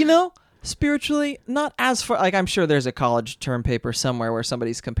 You know, spiritually, not as far. Like, I'm sure there's a college term paper somewhere where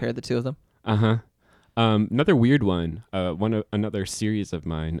somebody's compared the two of them. Uh-huh. Another weird one. Another series of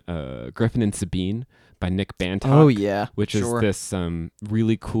mine. Griffin and Sabine by Nick Bantock. Oh yeah, Which is this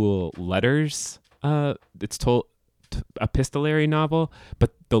really cool letters. It's told epistolary novel,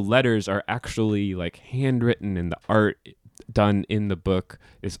 but the letters are actually like handwritten, and the art done in the book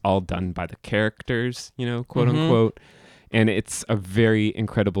is all done by the characters, quote unquote. And it's a very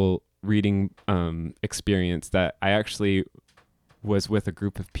incredible reading experience that I actually was with a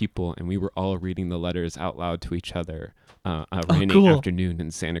group of people, and we were all reading the letters out loud to each other a rainy afternoon in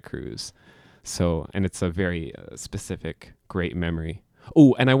Santa Cruz. So, and it's a very specific, great memory.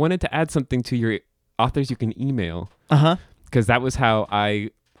 Oh, and I wanted to add something to your authors you can email. Because that was how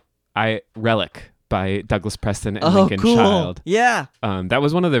I Relic by Douglas Preston and Lincoln Child. Yeah. That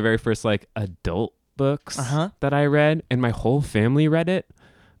was one of the very first like adult books that I read, and my whole family read it.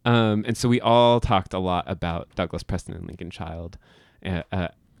 And so we all talked a lot about Douglas Preston and Lincoln Child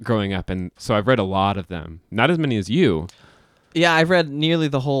growing up, and so I've read a lot of them. Not as many as you. Yeah, I've read nearly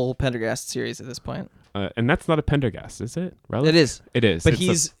the whole Pendergast series at this point. And that's not a Pendergast, is it? Relic? It is. It is. But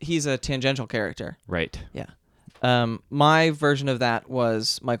It's he's a tangential character. right. Yeah. My version of that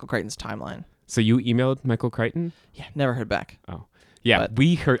was Michael Crichton's Timeline. So you emailed Michael Crichton? Yeah, never heard back. Oh, yeah.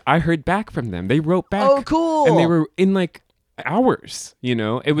 But- I heard back from them. They wrote back. Oh, cool. And they were in like hours.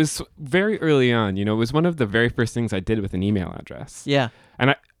 It was very early on. It was one of the very first things I did with an email address. Yeah.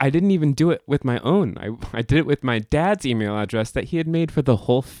 And I didn't even do it with my own. I did it with my dad's email address that he had made for the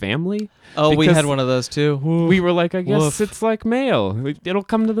whole family. Oh, we Because had one of those too. We were like, I guess Woof. it's like mail. It'll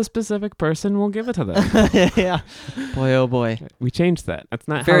come to the specific person. We'll give it to them. Yeah. Boy, oh boy. We changed that. That's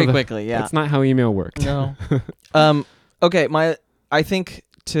not Very how quickly, yeah. That's not how email worked. No. Okay, I think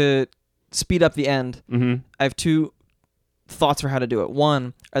to speed up the end, Mm-hmm. I have two thoughts for how to do it.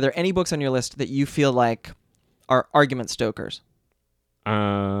 One, are there any books on your list that you feel like are argument stokers?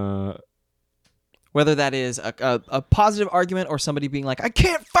 Whether that is a positive argument or somebody being like, I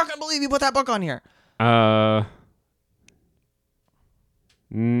can't fucking believe you put that book on here. I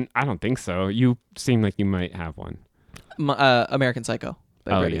don't think so. You seem like you might have one. American Psycho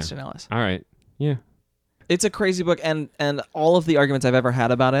by Oh, Bret yeah. Easton Ellis. All right. Yeah. It's a crazy book, and all of the arguments I've ever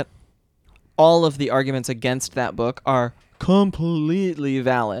had about it, all of the arguments against that book are completely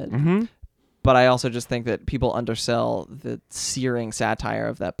valid. Mm-hmm. But I also just think that people undersell the searing satire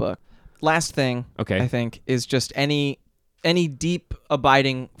of that book. Last thing, Okay. I think, is just any deep,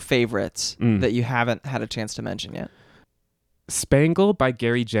 abiding favorites that you haven't had a chance to mention yet. Spangle by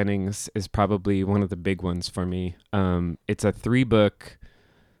Gary Jennings is probably one of the big ones for me. It's a 3-book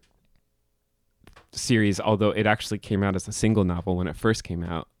series, although it actually came out as a single novel when it first came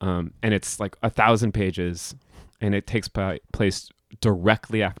out. And it's like 1,000 pages, and it takes place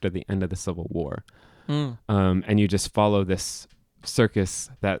directly after the end of the Civil War. And you just follow this circus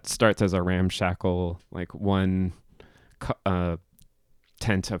that starts as a ramshackle, like one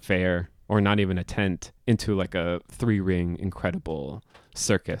tent affair, or not even a tent, into like a 3-ring incredible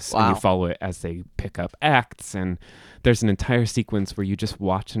circus. Wow. And you follow it as they pick up acts, and there's an entire sequence where you just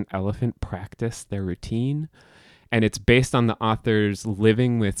watch an elephant practice their routine, and it's based on the author's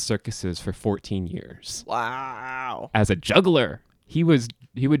living with circuses for 14 years. Wow. As a juggler, he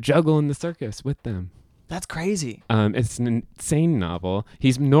would juggle in the circus with them. That's crazy. It's an insane novel.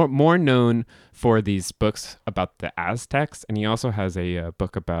 He's more known for these books about the Aztecs, and he also has a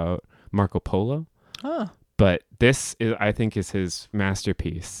book about Marco Polo. Huh. But this, I think, is his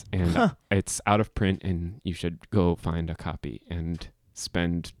masterpiece, and it's out of print, and you should go find a copy and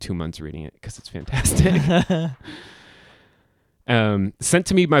spend 2 months reading it because it's fantastic. Sent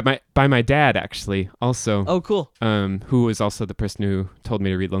to me by my dad, actually, also. Oh, cool. Who was also the person who told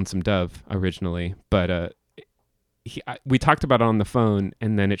me to read Lonesome Dove originally. But we talked about it on the phone,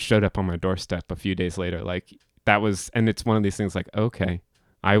 and then it showed up on my doorstep a few days later. Like, that was, and it's one of these things like, okay,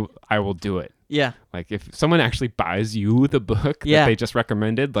 I will do it. Yeah. Like, if someone actually buys you the book Yeah. that they just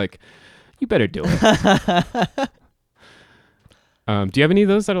recommended, like, you better do it. Do you have any of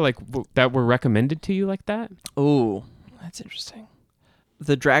those that are like that were recommended to you like that? Ooh, that's interesting.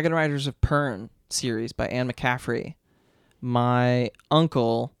 The Dragon Riders of Pern series by Anne McCaffrey. My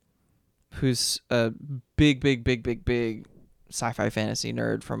uncle, who's a big sci-fi fantasy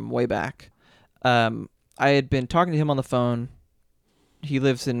nerd from way back, I had been talking to him on the phone. He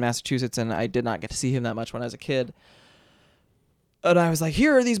lives in Massachusetts, and I did not get to see him that much when I was a kid. And I was like,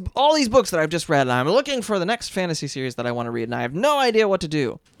 here are all these books that I've just read, and I'm looking for the next fantasy series that I want to read, and I have no idea what to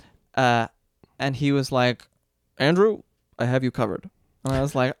do. And he was like, Andrew, I have you covered. And I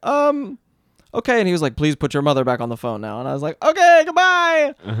was like, okay. And he was like, please put your mother back on the phone now. And I was like, okay,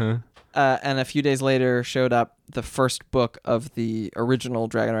 goodbye. Uh-huh. And a few days later showed up the first book of the original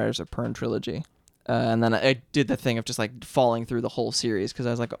Dragon Riders of Pern trilogy. And then I did the thing of just like falling through the whole series because I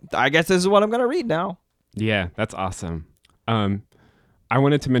was like, I guess this is what I'm going to read now. Yeah, that's awesome. I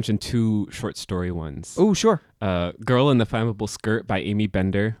wanted to mention 2 short story ones. Oh, sure. Girl in the Flammable Skirt by Amy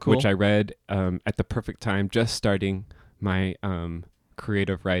Bender, Cool. which I read at the perfect time, just starting my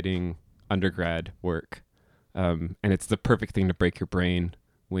creative writing undergrad work. And it's the perfect thing to break your brain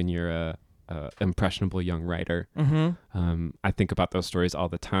when you're a impressionable young writer. Mm-hmm. I think about those stories all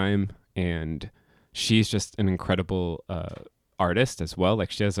the time, and she's just an incredible artist as well.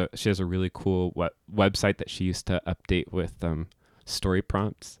 Like she has a really cool website that she used to update with story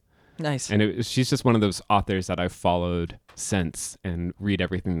prompts. Nice. And she's just one of those authors that I've followed since and read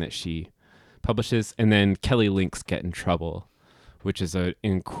everything that she publishes. And then Kelly Link's Get in Trouble, which is an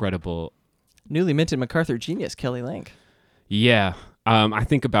incredible... Newly minted MacArthur genius, Kelly Link. Yeah. I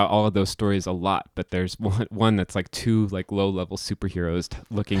think about all of those stories a lot, but there's one that's like 2 like low-level superheroes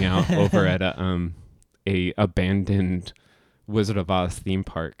looking out over at a abandoned Wizard of Oz theme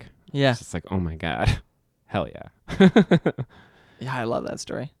park. Yeah. It's just like, oh my God. Hell yeah. Yeah, I love that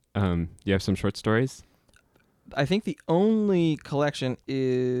story. You have some short stories? I think the only collection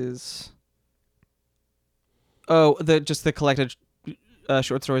is... Oh, the collected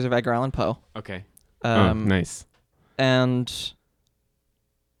short stories of Edgar Allan Poe. Okay. And Nice. From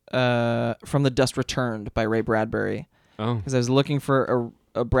the Dust Returned by Ray Bradbury. Oh. Because I was looking for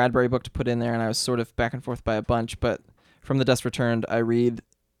a Bradbury book to put in there, and I was sort of back and forth by a bunch. But From the Dust Returned, I read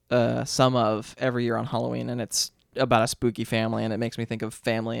some of every year on Halloween, and it's about a spooky family, and it makes me think of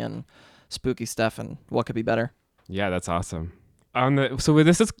family and spooky stuff, and what could be better. Yeah, that's awesome.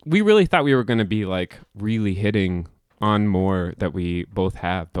 We really thought we were going to be like really hitting on more that we both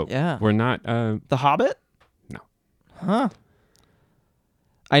have, but Yeah. we're not. The Hobbit? No. Huh.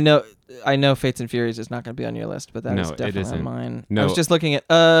 I know Fates and Furies is not going to be on your list, but that No, is it definitely isn't. on mine. No. I was just looking at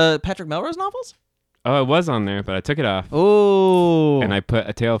Patrick Melrose novels? Oh, it was on there, but I took it off. Oh. And I put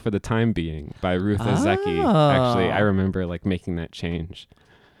A Tale for the Time Being by Ruth Ozeki. Actually, I remember like making that change.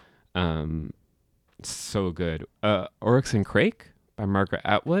 So good. Oryx and Crake by Margaret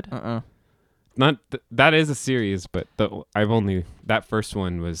Atwood. that is a series, but that first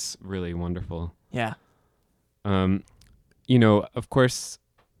one was really wonderful. Yeah. Of course,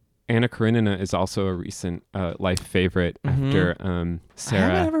 Anna Karenina is also a recent life favorite after I haven't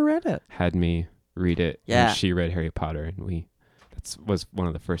Sarah ever read it. had me read it. Yeah. And she read Harry Potter, and that was one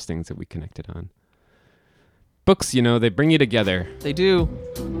of the first things that we connected on. Books, they bring you together. They do.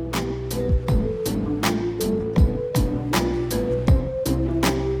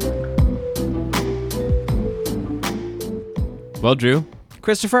 Well, Drew,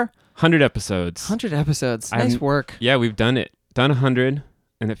 Christopher, 100 episodes. 100 episodes. I'm- Nice work. Yeah, we've done it. Done 100,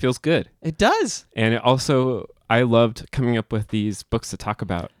 and it feels good. It does. And it also, I loved coming up with these books to talk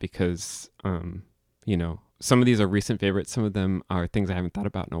about because, some of these are recent favorites. Some of them are things I haven't thought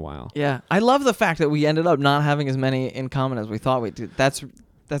about in a while. Yeah. I love the fact that we ended up not having as many in common as we thought we'd do. That's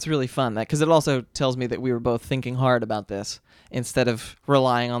really fun. Because it also tells me that we were both thinking hard about this instead of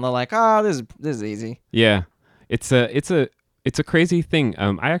relying on the this is easy. Yeah, it's a crazy thing.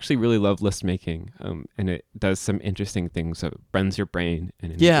 I actually really love list making, and it does some interesting things. So it runs your brain in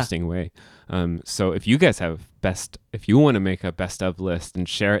an interesting way. So if you guys if you want to make a best of list and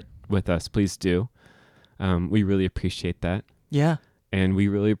share it with us, please do. We really appreciate that. Yeah. And we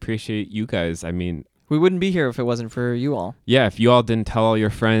really appreciate you guys. I mean, We wouldn't be here if it wasn't for you all. yeah, if you all didn't tell all your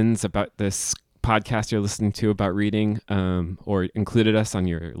friends about this podcast you're listening to about reading, or included us on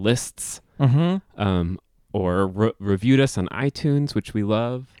your lists, Mm-hmm. or reviewed us on iTunes, which we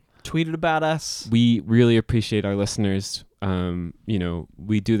love. Tweeted about us. We really appreciate our listeners.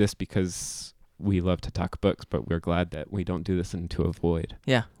 We do this because we love to talk books, but we're glad that we don't do this to avoid.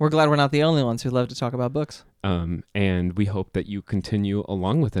 Yeah. We're glad we're not the only ones who love to talk about books. And we hope that you continue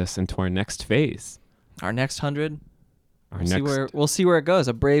along with us into our next phase. Our next 100. Our We'll see where it goes.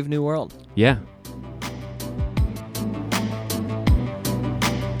 A brave new world. Yeah.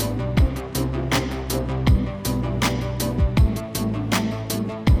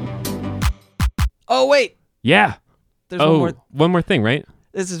 Oh, wait. Yeah. There's one more. One more thing, right?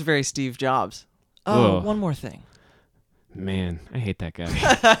 This is very Steve Jobs. Oh, Ugh. one more thing. Man, I hate that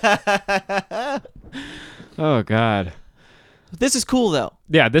guy. Oh, God. This is cool, though.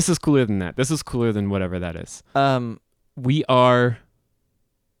 Yeah, this is cooler than that. This is cooler than whatever that is. We are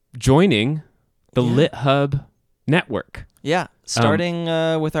joining the Yeah. Lit Hub network. Yeah. Starting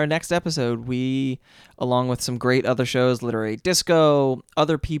with our next episode, we, along with some great other shows, Literary Disco,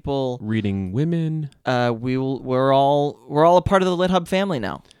 other people, Reading Women. we're all a part of the Lit Hub family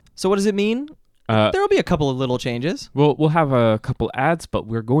now. So what does it mean? There will be a couple of little changes. We'll have a couple ads, but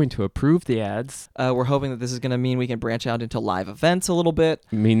we're going to approve the ads. We're hoping that this is going to mean we can branch out into live events a little bit.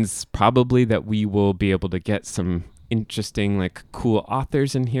 It means probably that we will be able to get some interesting, cool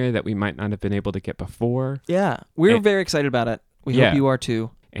authors in here that we might not have been able to get before. Yeah. We're And- very excited about it. We Yeah. hope you are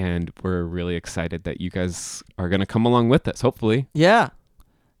too. And we're really excited that you guys are going to come along with us, hopefully. Yeah.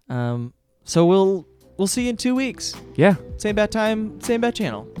 So we'll see you in 2 weeks. Yeah. Same bad time, same bad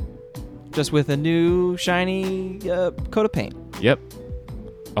channel. Just with a new shiny coat of paint. Yep.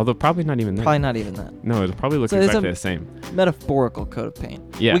 Although probably not even that. Probably not even that. No, it'll probably look So it's exactly a- the same. Metaphorical coat of paint.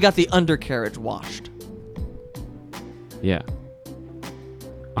 Yeah. We got the undercarriage washed. Yeah.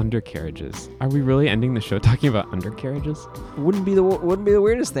 Undercarriages. Are we really ending the show talking about undercarriages? Wouldn't be the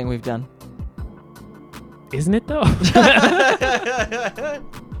weirdest thing we've done. Isn't it though?